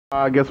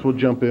I guess we'll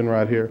jump in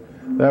right here.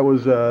 That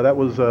was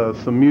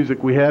some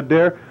music we had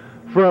there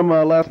from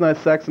last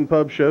night's Saxon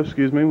Pub show.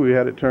 Excuse me, we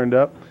had it turned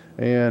up,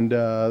 and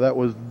that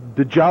was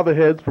the Java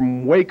Heads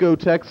from Waco,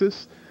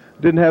 Texas.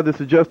 Didn't have this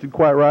adjusted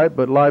quite right,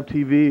 but live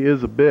TV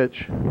is a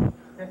bitch.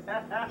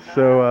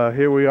 So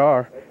here we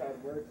are.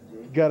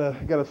 Got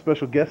a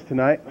special guest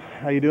tonight.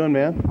 How you doing,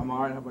 man? I'm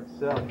alright. How about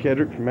yourself?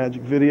 Kedrick from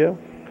Magic Video.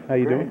 How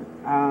you doing?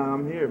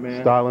 I'm here,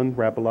 man. Styling,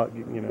 rap a lot,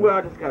 you know. Well,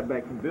 I just got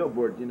back from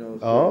Billboard, you know.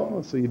 So.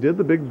 Oh, so you did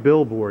the big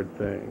Billboard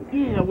thing.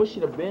 Yeah, I wish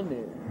you'd have been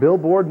there.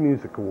 Billboard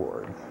Music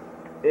Awards.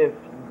 If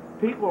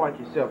people like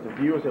yourself, the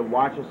viewers that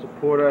watch us,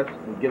 support us,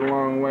 and get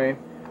along the way,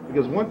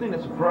 because one thing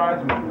that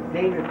surprised me,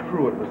 David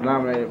Pruitt was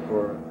nominated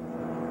for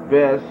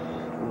Best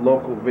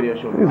Local Video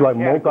Show. He's like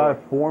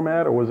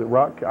multi-format, or was it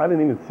rock? I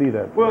didn't even see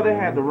that. Well, they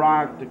had the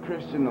rock, the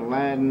Christian, the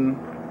Latin,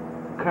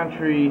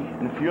 country,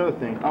 and a few other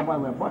things. Oh, by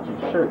the way, I bought you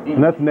a shirt.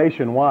 And that's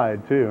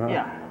nationwide, too, huh?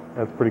 Yeah.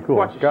 That's pretty cool.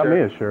 Got me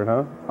a shirt,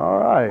 huh? All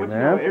right, but, man.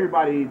 You know,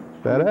 everybody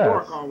from New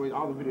York Badass. always,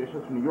 all the video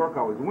shows from New York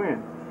always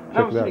win. And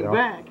I was sitting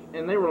back,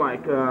 and they were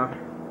like,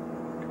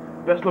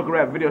 Best Local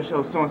Rap Video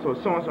Show, so-and-so,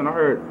 so-and-so, and I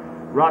heard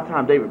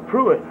rAwTiMe David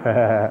Pruitt.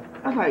 I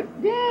was like,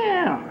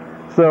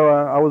 yeah. So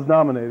I was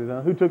nominated,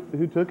 huh? Who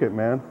took it,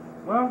 man?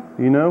 Well,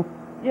 you know?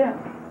 Yeah.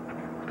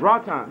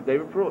 rAwTiMe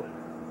David Pruitt.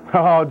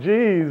 Oh,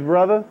 geez,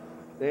 brother.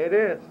 There it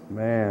is.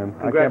 Man,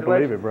 I can't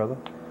believe it, brother.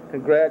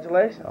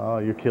 Congratulations. Oh,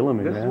 you're killing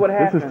me, man. This is what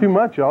happens. This is too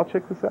much, y'all.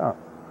 Check this out.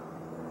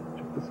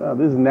 Check this out.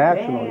 This is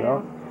national,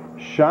 y'all.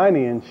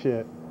 Shiny and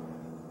shit.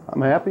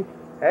 I'm happy.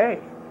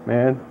 Hey.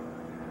 Man.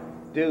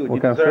 Dude, what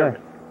you can deserve I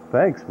say? it.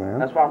 Thanks, man.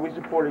 That's why we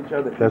support each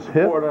other. That's you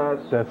support hip.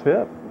 us. That's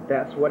hip.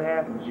 That's what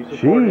happens. You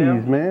support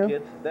him, man.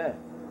 Gets that.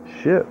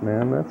 Shit,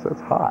 man. That's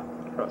hot.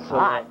 So,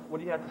 hot. What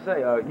do you have to say?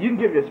 You can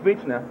give your speech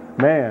now.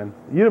 Man,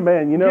 you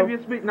know. Give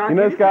your speech. No, you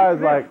know, this guy's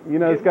like,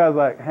 this guy's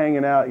like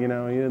hanging out. You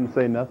know, he didn't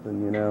say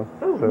nothing. You know,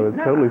 so it's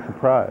totally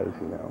surprised.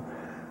 You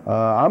know,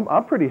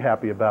 I'm pretty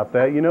happy about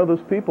that. You know,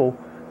 those people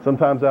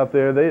sometimes out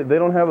there, they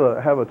don't have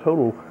a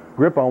total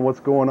grip on what's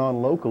going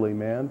on locally,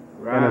 man.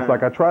 Right. And it's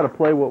like I try to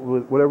play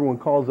what everyone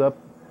calls up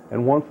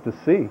and wants to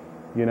see.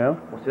 You know,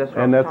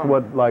 and that's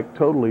what like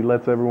totally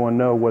lets everyone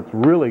know what's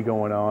really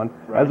going on,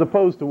 as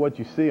opposed to what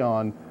you see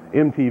on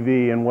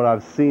MTV and what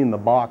I've seen the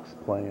box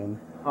playing.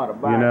 Oh, the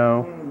box. You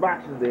know,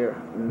 box is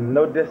there.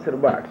 No diss to the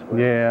box. But.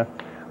 Yeah,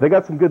 they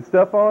got some good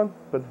stuff on,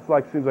 but it's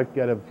like seems like you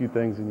gotta have a few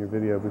things in your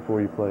video before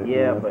you play it.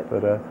 Yeah, you know?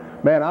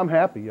 But man, I'm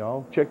happy,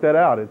 y'all. Check that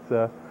out. It's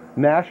a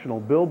National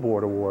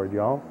Billboard Award,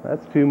 y'all.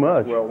 That's too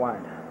much.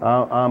 Worldwide.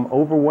 I'm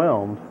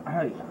overwhelmed.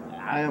 Hey,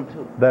 I am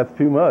too. That's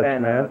too much,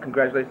 and, man.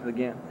 Congratulations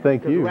again.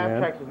 Thank you, Rap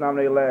man. Tracks was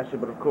nominated last year,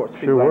 but of course,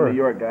 people like New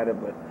York got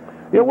it. But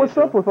yeah, what's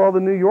up with all the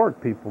New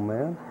York people,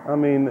 man? I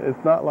mean,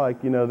 it's not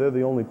like, you know, they're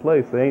the only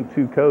place. They ain't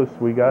two coasts.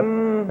 We got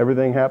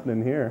everything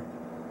happening here.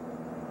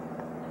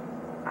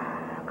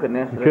 Couldn't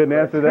answer that. Couldn't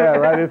answer that,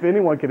 right? If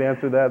anyone could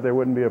answer that, there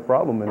wouldn't be a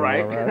problem anymore,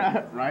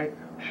 right? Right.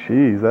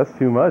 Jeez, that's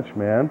too much,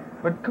 man.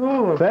 But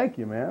cool. Thank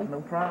you, man. No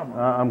problem.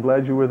 I'm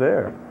glad you were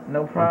there.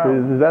 No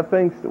problem. Is that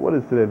thing, what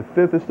is today?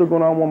 The 5th is still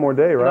going on one more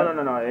day, right?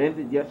 No. It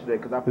ended yesterday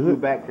because I flew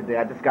back today.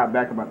 I just got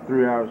back about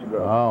 3 hours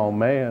ago. Oh,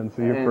 man.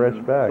 So you're fresh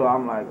back. So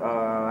I'm like,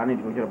 I need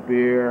to go get a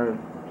beer.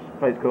 This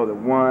place closed at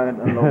 1.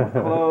 Unload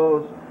my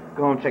clothes.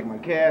 Go home and check my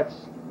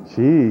cats.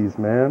 Jeez,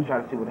 man. Try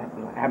to see what's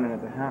happening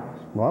at the house.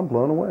 Well, I'm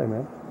blown away,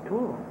 man.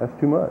 Cool. That's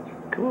too much.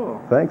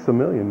 Cool. Thanks a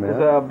million, man.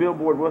 Because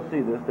Billboard will see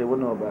this. They will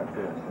know about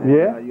this. And,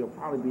 yeah? You'll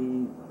probably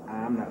be,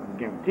 I'm not going to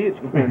guarantee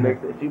it, you're going to be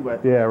next issue,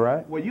 but... Yeah,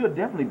 right? Well, you'll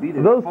definitely be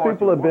there. Those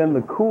people have been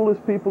the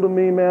coolest people to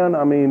me, man.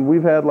 I mean,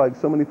 we've had, like,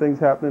 so many things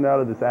happening out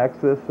of this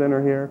Access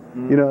Center here,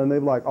 you know, and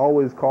they've, like,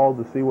 always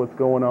called to see what's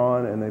going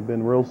on, and they've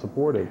been real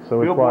supportive. So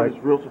Billboard it's like...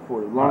 is real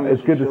supportive.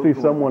 It's good to see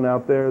someone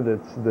out there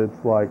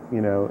that's like, you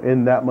know,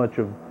 in that much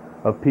of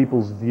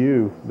people's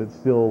view that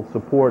still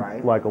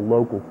supports, like, a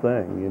local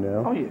thing, you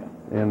know? Oh, yeah.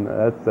 And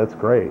that's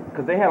great.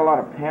 Because they had a lot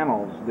of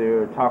panels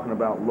there talking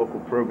about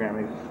local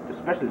programming,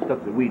 especially the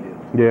stuff that we do.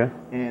 Yeah.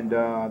 And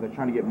they're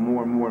trying to get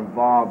more and more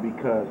involved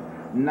because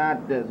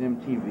not does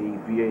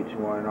MTV,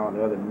 VH1, and all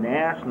the other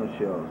national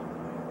shows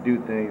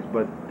do things,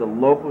 but the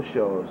local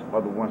shows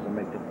are the ones that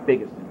make the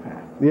biggest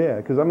impact. Yeah,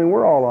 because, I mean,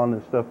 we're all on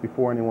this stuff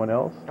before anyone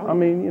else. Oh, I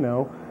mean, you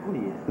know,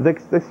 yeah.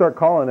 they start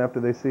calling after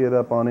they see it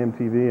up on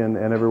MTV and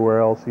everywhere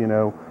else, you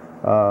know.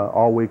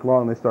 All week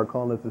long, they start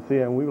calling us to see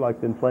it, and we've like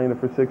been playing it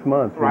for 6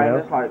 months. Right, you know?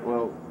 It's like,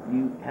 well,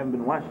 you haven't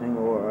been watching,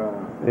 or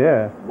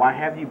yeah. Why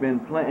have you been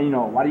playing? You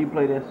know, why do you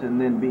play this and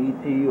then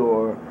BET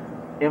or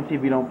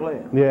MTV don't play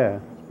it? Yeah.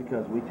 It's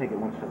because we take it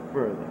one step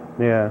further.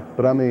 Yeah,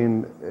 but I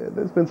mean,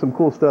 there's been some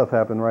cool stuff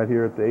happen right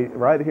here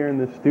in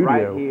this studio.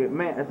 Right here,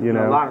 man. It's been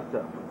a lot of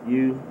stuff with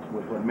you,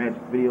 with what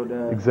Magic Video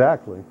does.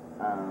 Exactly.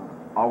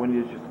 All we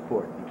need is your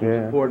support. You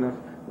keep supporting us.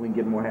 We can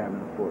get more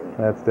happening for it.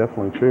 That's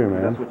definitely true,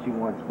 man. That's what you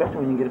want, especially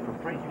when you get it for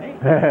free.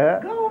 Hey,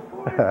 go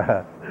for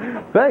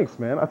it. Thanks,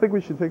 man. I think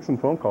we should take some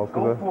phone calls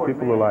because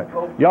people are like,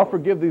 y'all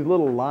forgive these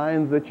little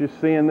lines that you're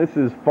seeing. This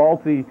is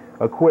faulty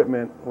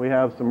equipment. We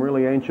have some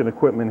really ancient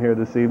equipment here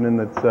this evening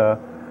that's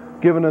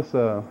giving us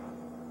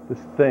this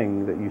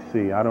thing that you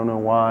see. I don't know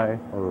why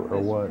or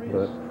what,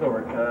 but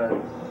historic.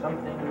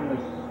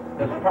 Something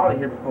that's probably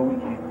here before we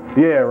came.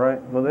 yeah,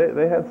 right. Well,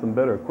 they had some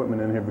better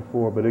equipment in here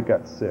before, but it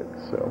got sick.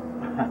 So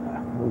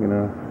we're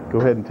gonna go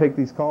ahead and take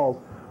these calls.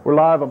 We're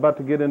live. About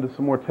to get into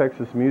some more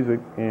Texas music,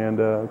 and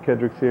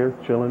Kedrick's here,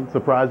 chilling,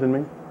 surprising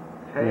me.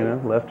 Hey. You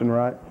know, left and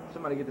right.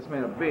 Somebody get this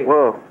man a beer.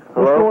 Whoa,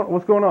 hello?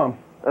 What's going on?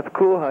 That's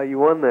cool how you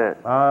won that.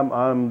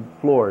 I'm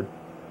floored.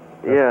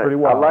 That's yeah, pretty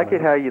wild, I like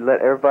man. it how you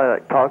let everybody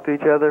like talk to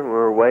each other when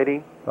we're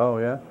waiting. Oh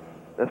yeah.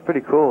 That's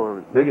pretty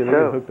cool. They Good get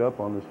show. hooked up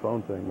on this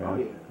phone thing, man. Oh,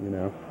 yeah. You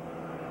know.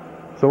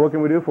 So what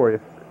can we do for you?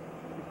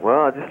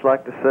 Well, I just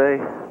like to say,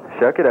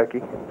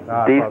 shucky-ducky.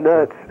 Ah, I These thought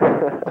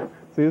nuts.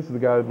 See, this is the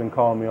guy who's been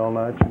calling me all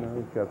night. You know,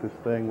 he's got this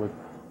thing with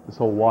this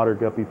whole water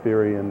guppy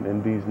theory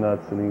and these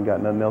nuts, and he ain't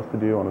got nothing else to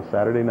do on a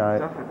Saturday night.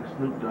 Sounds like a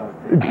Snoop Dogg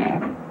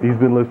thing. He's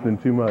been listening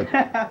too much.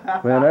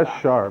 Man, that's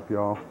sharp,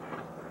 y'all.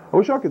 I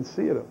wish I could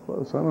see it up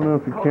close. I don't know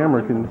if your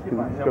camera can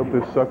scope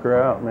this sucker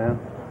out, man.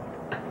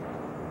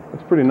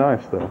 That's pretty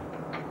nice, though.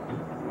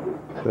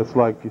 That's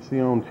like you see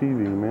on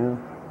TV,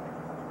 man.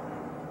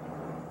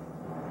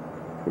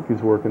 I think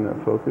he's working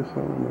that focus. I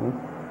don't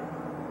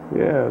know.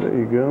 Yeah, there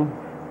you go.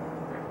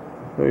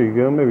 There you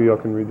go. Maybe y'all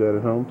can read that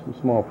at home. Some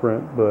small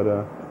print, but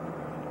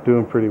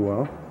doing pretty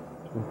well.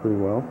 Doing pretty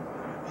well.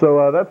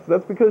 So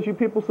that's because you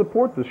people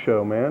support the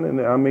show, man.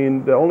 And I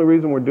mean, the only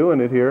reason we're doing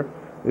it here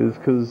is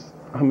because,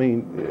 I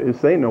mean,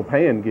 this ain't no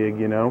paying gig,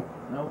 you know.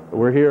 Nope.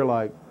 We're here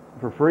like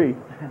for free.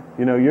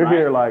 You know, you're Right.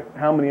 here like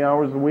how many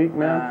hours a week,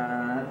 man?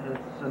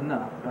 It's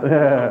enough.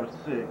 Yeah. Over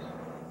 6.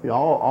 Yeah,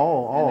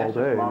 all And that's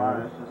day, just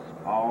man. It's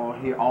just all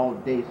here all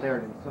day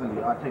Saturday and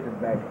Sunday. I take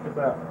it back. It's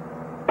about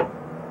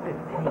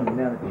 15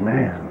 now.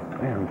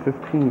 Man,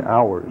 15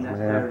 hours, And that's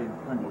man. Saturday and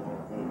Sunday all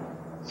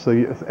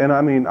day. So, and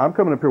I mean, I'm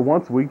coming up here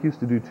once a week. Used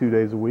to do 2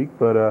 days a week,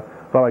 but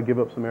thought I'd give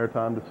up some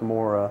airtime to some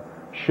more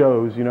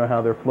shows. You know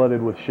how they're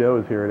flooded with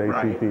shows here at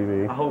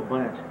ACTV. A whole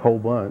bunch. Whole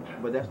bunch.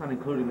 But that's not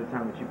including the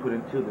time that you put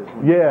into this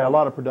one. Yeah, a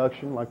lot of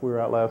production, like we were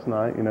out last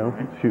night. You know,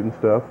 shooting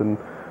stuff, and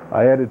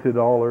I edited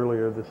all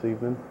earlier this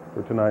evening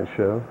for tonight's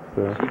show.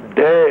 So,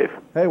 Dave,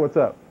 hey, what's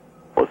up?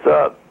 what's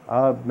up?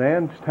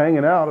 Man, just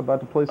hanging out. About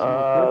to play some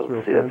more clips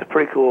real See, that's soon. a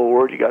pretty cool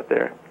award you got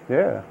there.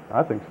 Yeah,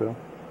 I think so.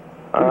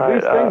 All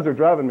These right, things are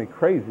driving me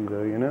crazy,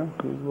 though. You know,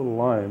 these little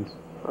lions.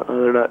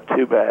 they're not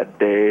too bad,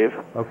 Dave.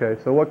 Okay,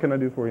 so what can I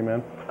do for you,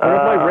 man? We're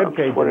gonna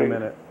play Ribcage in a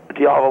minute.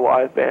 Do y'all have a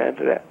live band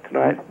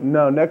tonight?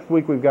 No, next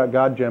week we've got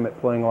Godjammit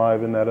playing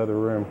live in that other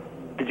room.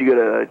 Did you go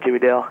to Jimmy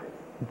Dale?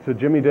 So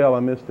Jimmy Dale, I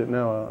missed it.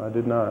 No, I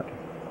did not.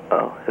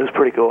 Oh, it was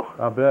pretty cool.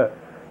 I bet.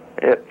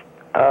 Yep.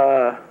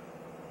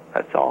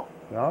 That's all.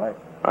 All right.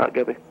 All right,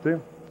 Guppy. See,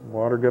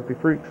 water guppy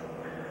freaks.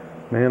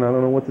 Man, I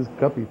don't know what this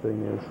guppy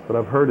thing is, but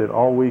I've heard it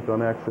all week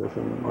on Access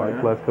and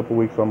like last couple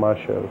weeks on my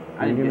show.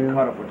 I didn't get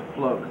caught up with the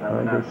flow because I've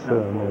been out of guess town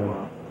so, for a man.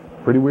 while.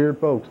 Pretty weird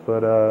folks,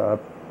 but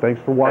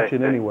thanks for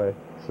watching Hey. anyway.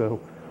 So,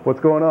 what's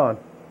going on?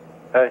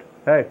 Hey.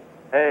 Hey,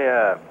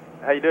 Hey,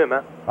 how you doing,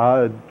 man?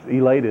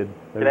 elated.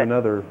 There's Can I-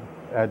 another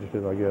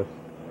adjective, I guess.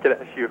 Can I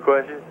ask you a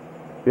question?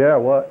 Yeah,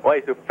 what? Why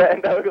you so fat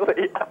and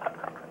ugly?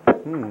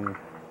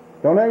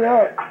 Don't hang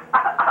up.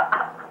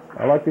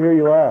 I like to hear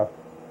you laugh.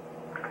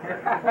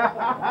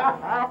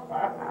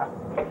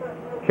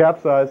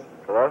 CapZeyeZ.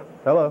 Hello?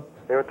 Hello.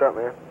 Hey, what's up,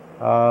 man?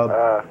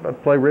 About to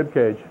play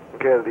Ribcage.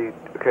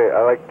 Okay,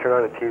 I like to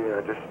turn on the TV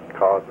and I just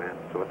called, man.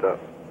 So what's up?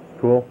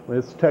 Cool.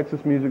 It's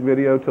Texas music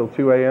video till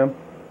 2 a.m.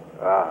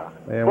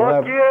 And we'll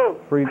have you!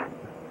 free.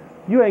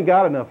 You ain't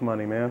got enough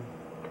money, man.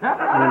 You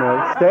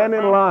know, stand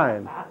in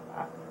line.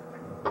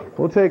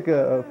 We'll take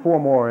 4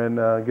 more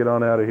and get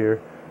on out of here.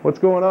 What's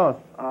going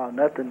on?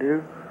 Nothing,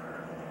 dude.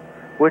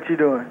 What you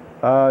doing?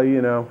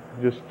 You know,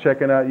 just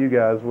checking out you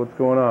guys. What's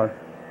going on?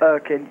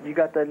 You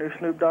got that new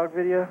Snoop Dogg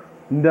video?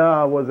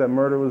 Nah, was that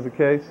murder was the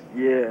case?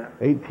 Yeah.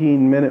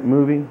 18-minute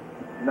movie.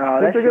 No,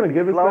 Think that they're gonna shit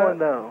give us flowing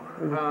that? though.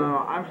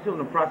 I'm still in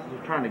the process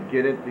of trying to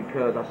get it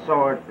because I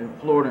saw it in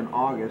Florida in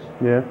August,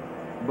 Yeah.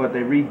 but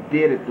they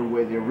redid it the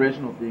way the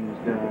original thing was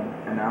done,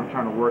 and I'm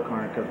trying to work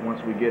on it because once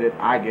we get it,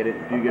 I get it.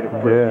 If you get it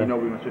first, Yeah. you know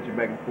we're gonna switch it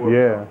back and forth.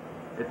 Yeah.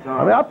 It's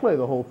I mean, I'll play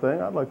the whole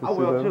thing. I'd like to I see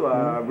will that.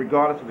 too,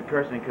 regardless of the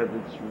cursing, because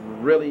it's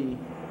really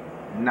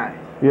nice.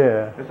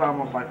 Yeah. It's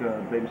almost like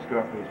a baby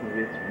Scarface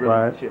movie. It's really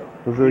Right. chill.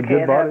 Was You it a good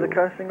can't have body? the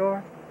cussing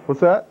on?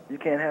 What's that? You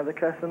can't have the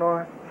cussing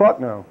on? Fuck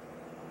no.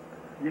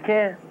 You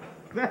can't?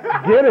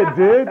 Get it,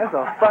 dude. That's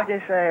a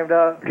fucking shame,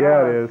 dog.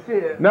 Yeah, it is.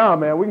 Shit. No,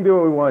 man, we can do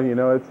what we want, you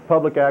know. It's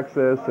public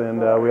access, and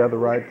we have the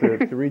right to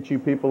reach you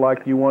people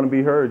like you want to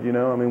be heard, you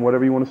know. I mean,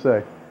 whatever you want to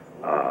say.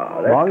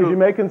 As long as you're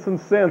making some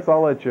sense,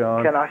 I'll let you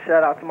on. Can I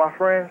shout out to my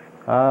friends?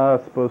 I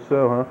suppose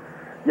so, huh?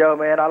 Yo,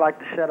 man, I like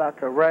to shout out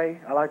to Ray.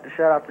 I like to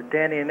shout out to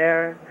Danny and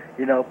Aaron.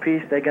 You know,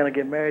 peace, they gonna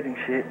get married and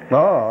shit. Oh,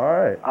 all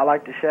right. I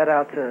like to shout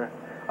out to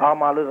all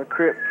my little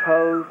Crip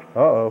hoes.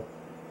 Uh-oh.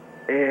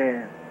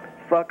 And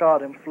fuck all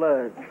them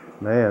floods.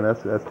 Man,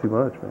 that's too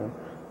much, man.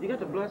 You got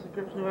the Blessed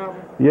Crips new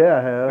album? Yeah,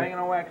 I have. Banging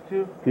on Wax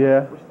too?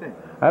 Yeah. What you think?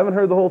 I haven't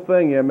heard the whole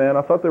thing yet, man.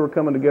 I thought they were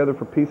coming together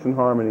for peace and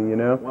harmony, you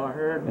know? Well, I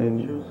heard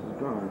the truce is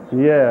gone.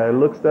 Yeah, it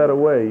looks that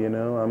way, you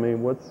know? I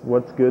mean, what's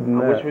good in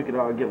that? I wish we could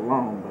all get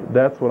along, but...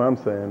 That's what I'm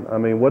saying. I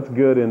mean, what's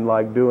good in,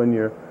 like, doing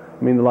your...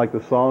 I mean, like,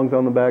 the songs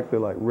on the back, they're,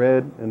 like,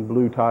 red and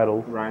blue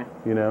titles. Right.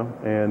 You know?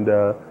 And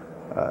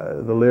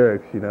the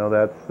lyrics, you know,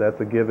 that's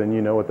a given.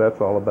 You know what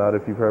that's all about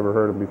if you've ever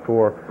heard them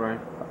before. Right.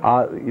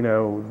 You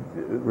know,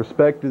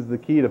 respect is the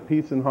key to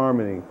peace and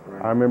harmony.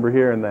 Right. I remember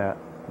hearing that,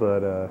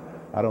 but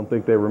I don't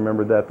think they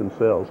remembered that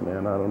themselves,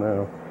 man. I don't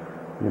know,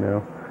 you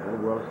know. The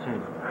world's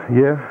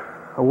changing. Yeah.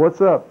 What's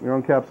up? You're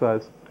on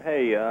CapZeyeZ.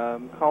 Hey,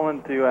 I'm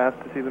calling to ask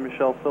to see the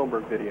Michelle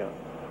Silberg video.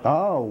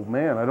 Oh,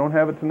 man, I don't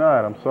have it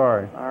tonight. I'm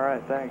sorry. All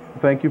right, thanks.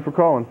 Thank you for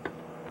calling.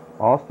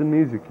 Austin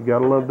music, you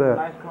gotta love that.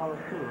 Nice callers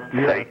too, right?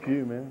 Yeah, Satan. it's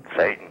you, man.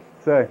 Satan.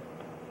 Say.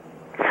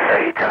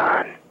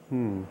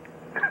 Satan.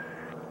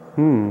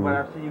 But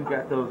I see you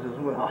got those as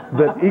well.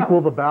 That equal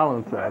the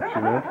balance out,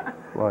 you know?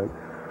 Like,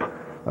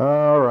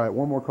 all right,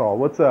 one more call.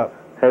 What's up?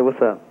 Hey,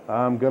 what's up?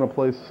 I'm gonna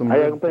play some. Are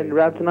you gonna play the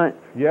rap tonight?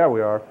 Yeah, we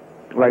are.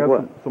 Like I got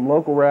what? Some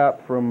local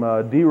rap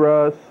from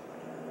D-Russ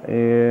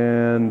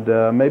and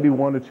maybe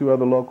one or two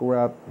other local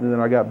rap. And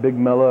then I got Big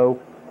Mello.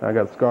 I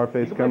got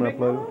Scarface coming up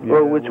later. Yeah,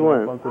 Oh, which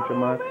one? Funk with your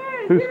mind.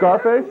 Who,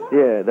 Scarface?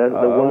 Yeah, that's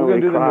the one We're where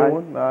gonna do he the cried. new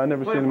one. I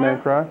never seen a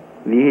man cry.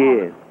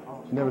 Yeah.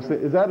 Never seen.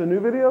 Is that a new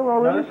video No,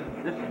 already?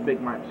 this is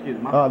Big Mike, excuse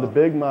me. The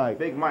Big Mike.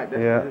 Big Mike,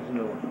 that's Yeah. this is a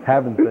new one.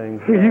 Having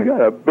things. You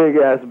got a big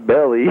ass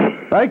belly.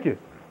 Thank you.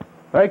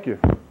 Thank you.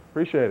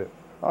 Appreciate it.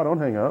 Oh, don't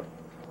hang up.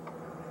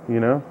 You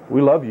know, we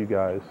love you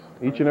guys.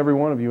 Each and every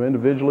one of you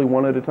individually,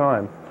 one at a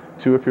time.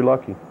 Two if you're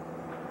lucky.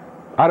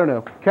 I don't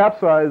know.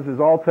 CapZeyeZ is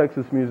all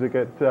Texas music.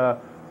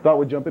 Thought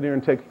we'd jump in here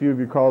and take a few of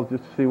your calls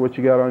just to see what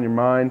you got on your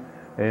mind.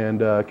 And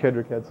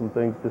Kedrick had some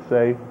things to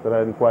say that I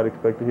didn't quite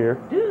expect to hear.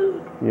 Dude.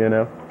 You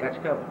know? Got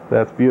you covered.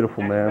 That's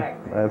beautiful, Got man. your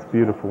back. That's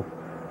beautiful.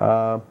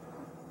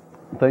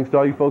 Thanks to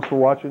all you folks for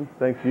watching.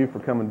 Thanks to you for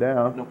coming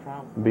down. No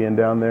problem. Being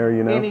down there,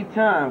 you know.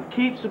 Anytime.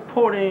 Keep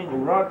supporting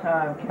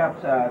rAwTiMe,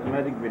 CapZeyeZ,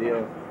 Magic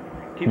Video.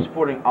 Keep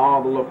supporting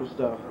all the local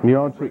stuff. You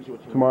on Appreciate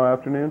what you tomorrow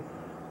afternoon?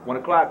 1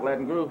 o'clock,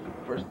 Latin Groove,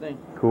 first thing.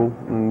 Cool.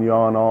 And you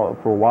on all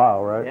for a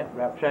while, right? Yeah,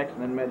 rap tracks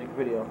and then Magic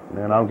Video.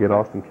 Man, I don't get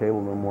Austin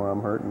cable no more.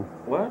 I'm hurting.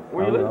 What?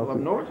 Where you I'm in live? Up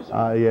Austin. north or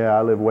something? Yeah,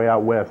 I live way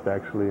out west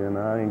actually, and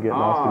I ain't getting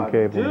Austin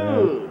cable,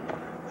 dude. man.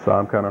 So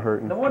I'm kind of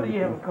hurting. No wonder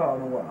you haven't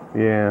called in a while.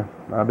 Yeah,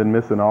 I've been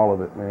missing all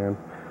of it, man.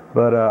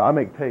 But I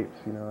make tapes,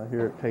 you know. I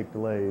hear it tape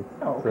delayed.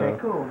 Oh, okay, So.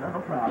 cool.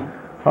 No problem.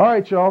 All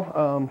right,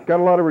 y'all. Got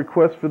a lot of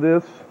requests for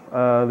this.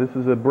 This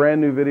is a brand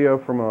new video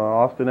from an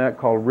Austin act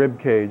called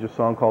Ribcage, a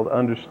song called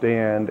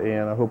Understand,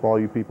 and I hope all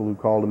you people who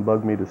called and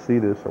bugged me to see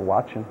this are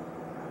watching.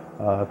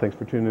 Thanks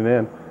for tuning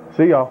in.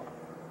 See y'all.